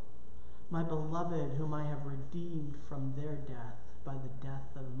own. My beloved, whom I have redeemed from their death by the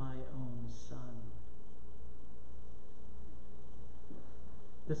death of my own Son."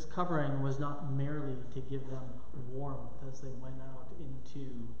 This covering was not merely to give them warmth as they went out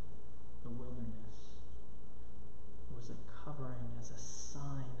into the wilderness. It was a covering as a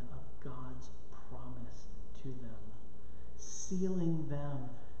sign of God's promise to them, sealing them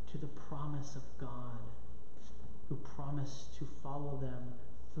to the promise of God, who promised to follow them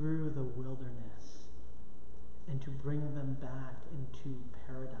through the wilderness and to bring them back into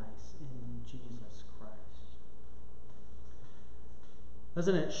paradise in Jesus Christ.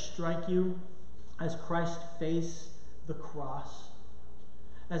 Doesn't it strike you, as Christ faced the cross,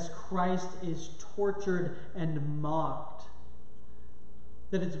 as Christ is tortured and mocked,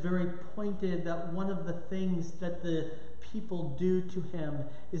 that it's very pointed that one of the things that the people do to him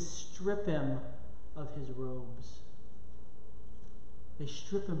is strip him of his robes. They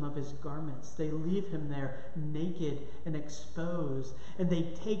strip him of his garments. They leave him there naked and exposed. And they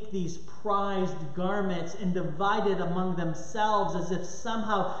take these prized garments and divide it among themselves as if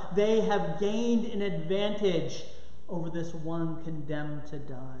somehow they have gained an advantage over this one condemned to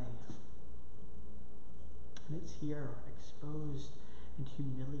die. And it's here, exposed and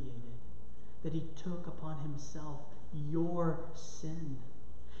humiliated, that he took upon himself your sin.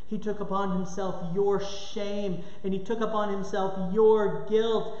 He took upon himself your shame, and he took upon himself your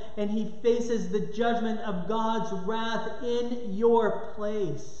guilt, and he faces the judgment of God's wrath in your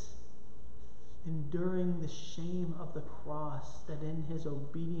place, enduring the shame of the cross, that in his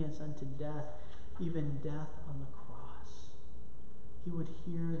obedience unto death, even death on the cross, he would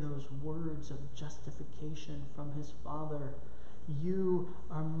hear those words of justification from his Father. You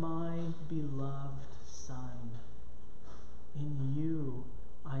are my beloved Son. In you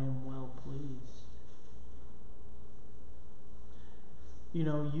I am well pleased. You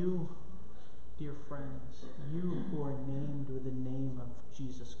know, you, dear friends, you who are named with the name of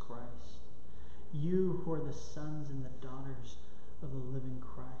Jesus Christ, you who are the sons and the daughters of the living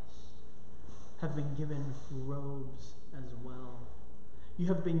Christ, have been given robes as well. You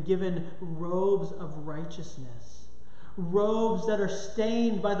have been given robes of righteousness, robes that are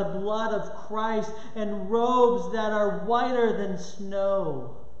stained by the blood of Christ, and robes that are whiter than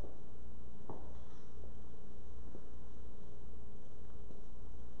snow.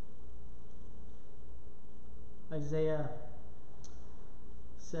 Isaiah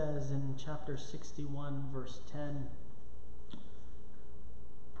says in chapter 61, verse 10,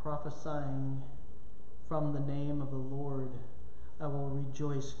 prophesying from the name of the Lord, I will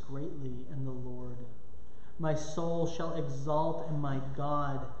rejoice greatly in the Lord. My soul shall exalt in my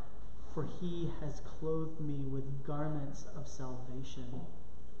God, for he has clothed me with garments of salvation.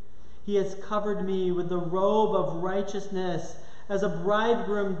 He has covered me with the robe of righteousness, as a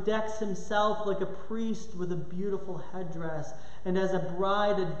bridegroom decks himself like a priest with a beautiful headdress, and as a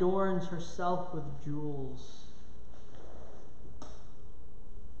bride adorns herself with jewels.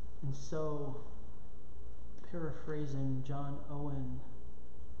 And so, paraphrasing John Owen,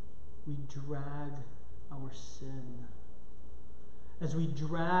 we drag our sin. As we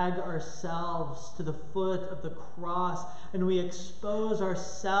drag ourselves to the foot of the cross and we expose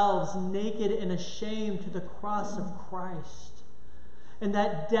ourselves naked and ashamed to the cross of Christ. And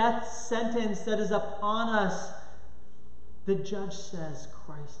that death sentence that is upon us, the judge says,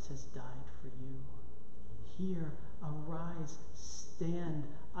 Christ has died for you. Here, arise, stand.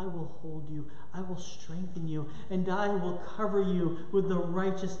 I will hold you. I will strengthen you. And I will cover you with the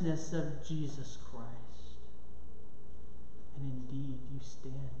righteousness of Jesus Christ. And indeed, you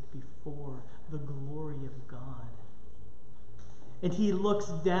stand before the glory of God. And he looks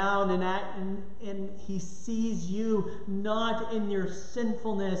down and he sees you not in your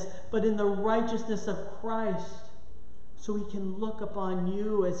sinfulness, but in the righteousness of Christ. So he can look upon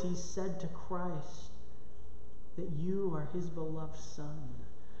you, as he said to Christ, that you are his beloved son.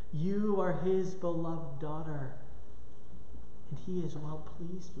 You are his beloved daughter. And he is well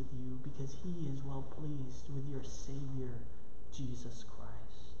pleased with you because he is well pleased with your Savior, Jesus Christ.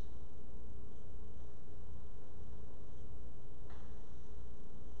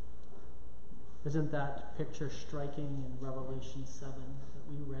 Isn't that picture striking in Revelation 7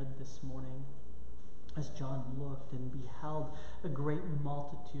 that we read this morning? As John looked and beheld a great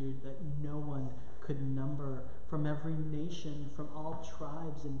multitude that no one could number, from every nation, from all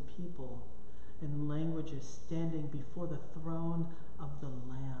tribes and people and languages, standing before the throne of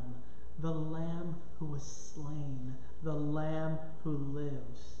the Lamb who was slain, the Lamb who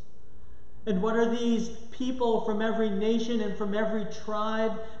lives. And what are these people from every nation and from every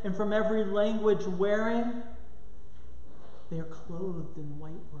tribe and from every language wearing? They are clothed in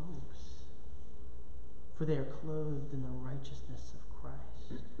white robes, for they are clothed in the righteousness of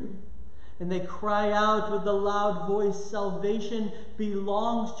Christ. And they cry out with a loud voice, salvation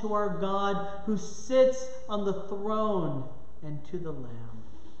belongs to our God who sits on the throne and to the Lamb.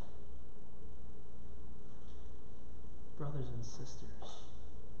 brothers and sisters,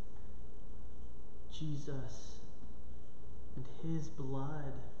 Jesus and his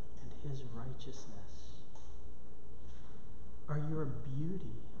blood and his righteousness are your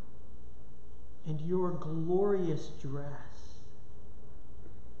beauty and your glorious dress.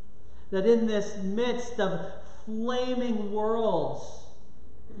 That in this midst of flaming worlds,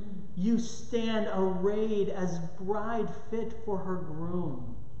 you stand arrayed as bride fit for her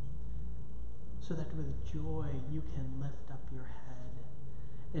groom, so that with joy you can lift up your head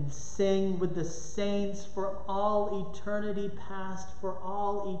and sing with the saints for all eternity past, for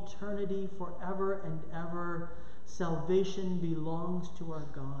all eternity forever and ever. Salvation belongs to our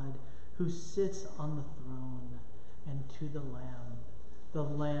God who sits on the throne, and to the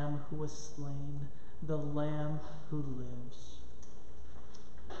Lamb who was slain, the Lamb who lives.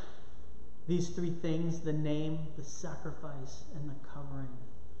 These three things, the name, the sacrifice, and the covering,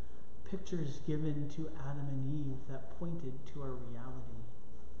 pictures given to Adam and Eve that pointed to our reality.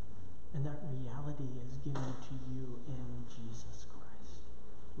 And that reality is given to you in Jesus Christ.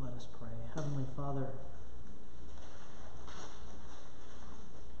 Let us pray. Heavenly Father,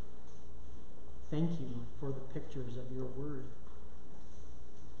 thank you for the pictures of your word.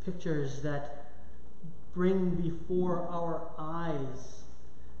 Pictures that bring before our eyes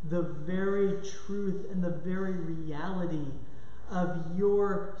the very truth and the very reality of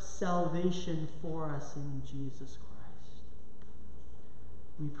your salvation for us in Jesus Christ.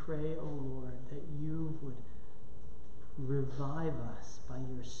 We pray, O Lord, that you would revive us by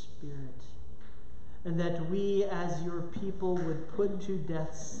your Spirit, and that we as your people would put to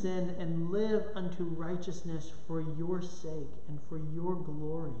death sin and live unto righteousness for your sake and for your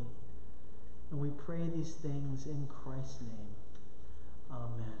glory. And we pray these things in Christ's name.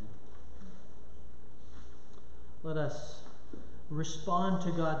 Amen. Let us respond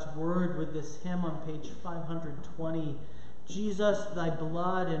to God's word with this hymn on page 520. Jesus, thy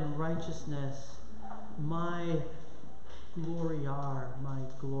blood and righteousness, my glory are, my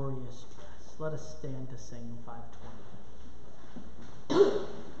glorious dress. Let us stand to sing 520.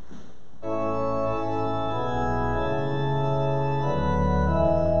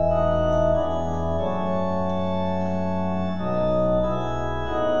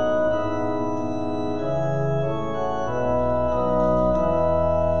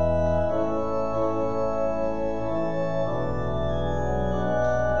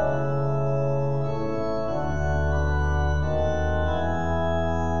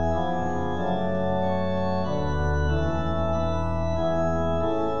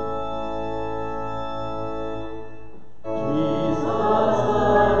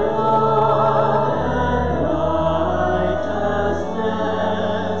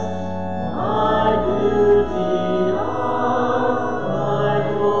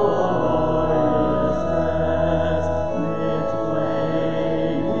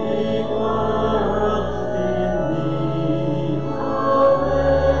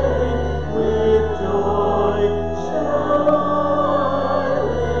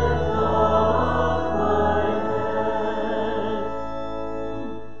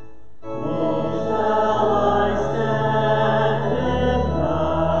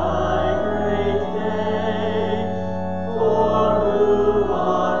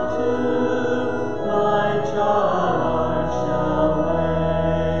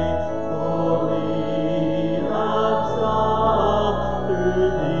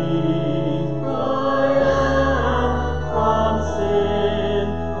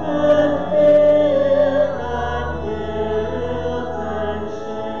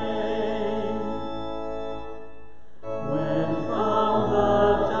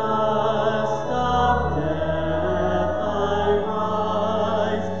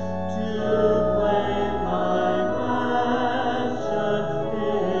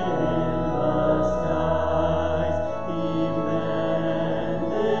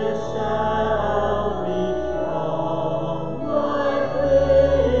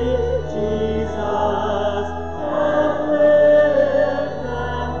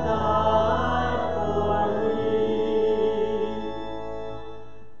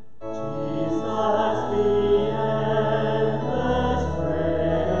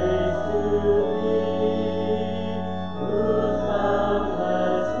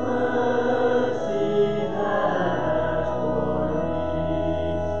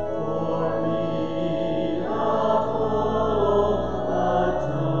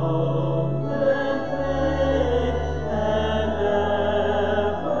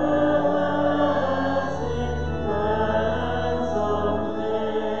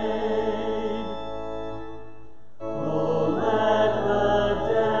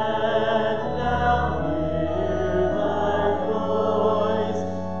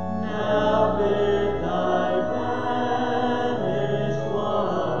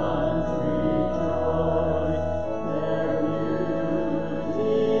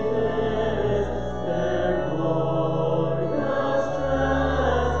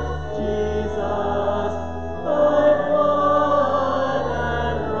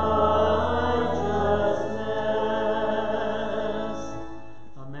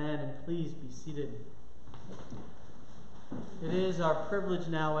 privilege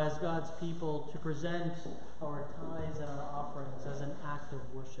now as God's people to present our tithes and our offerings as an act of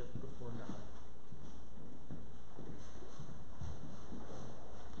worship before God.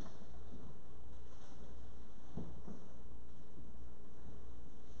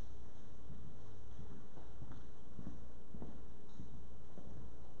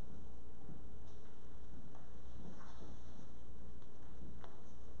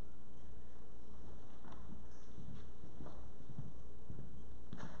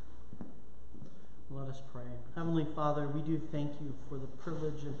 Let us pray. Heavenly Father, we do thank you for the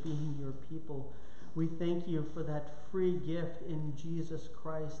privilege of being your people. We thank you for that free gift in Jesus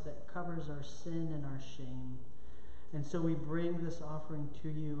Christ that covers our sin and our shame. And so we bring this offering to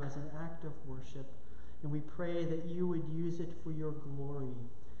you as an act of worship, and we pray that you would use it for your glory.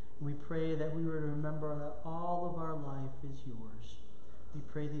 And we pray that we would remember that all of our life is yours. We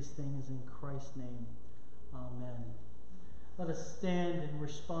pray these things in Christ's name. Amen. Let us stand and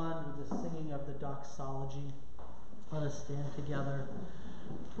respond with the singing of the doxology. Let us stand together.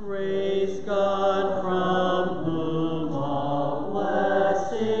 Praise God from whom all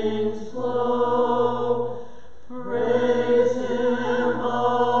blessings flow. Praise Him,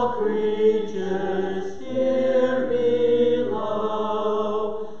 all creatures here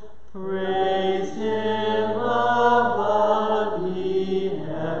below. Praise Him above, ye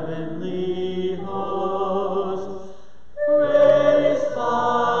heavenly hosts. Praise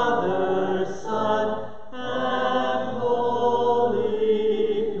Father, Son, and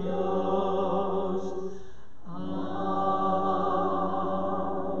Holy Ghost.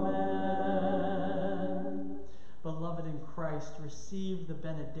 Amen. Beloved in Christ, receive the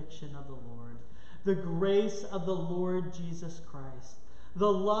benediction of the Lord. The grace of the Lord Jesus Christ,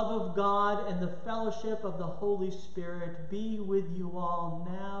 the love of God, and the fellowship of the Holy Spirit be with you all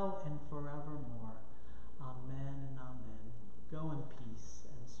now and forevermore. Amen and amen. Go in peace.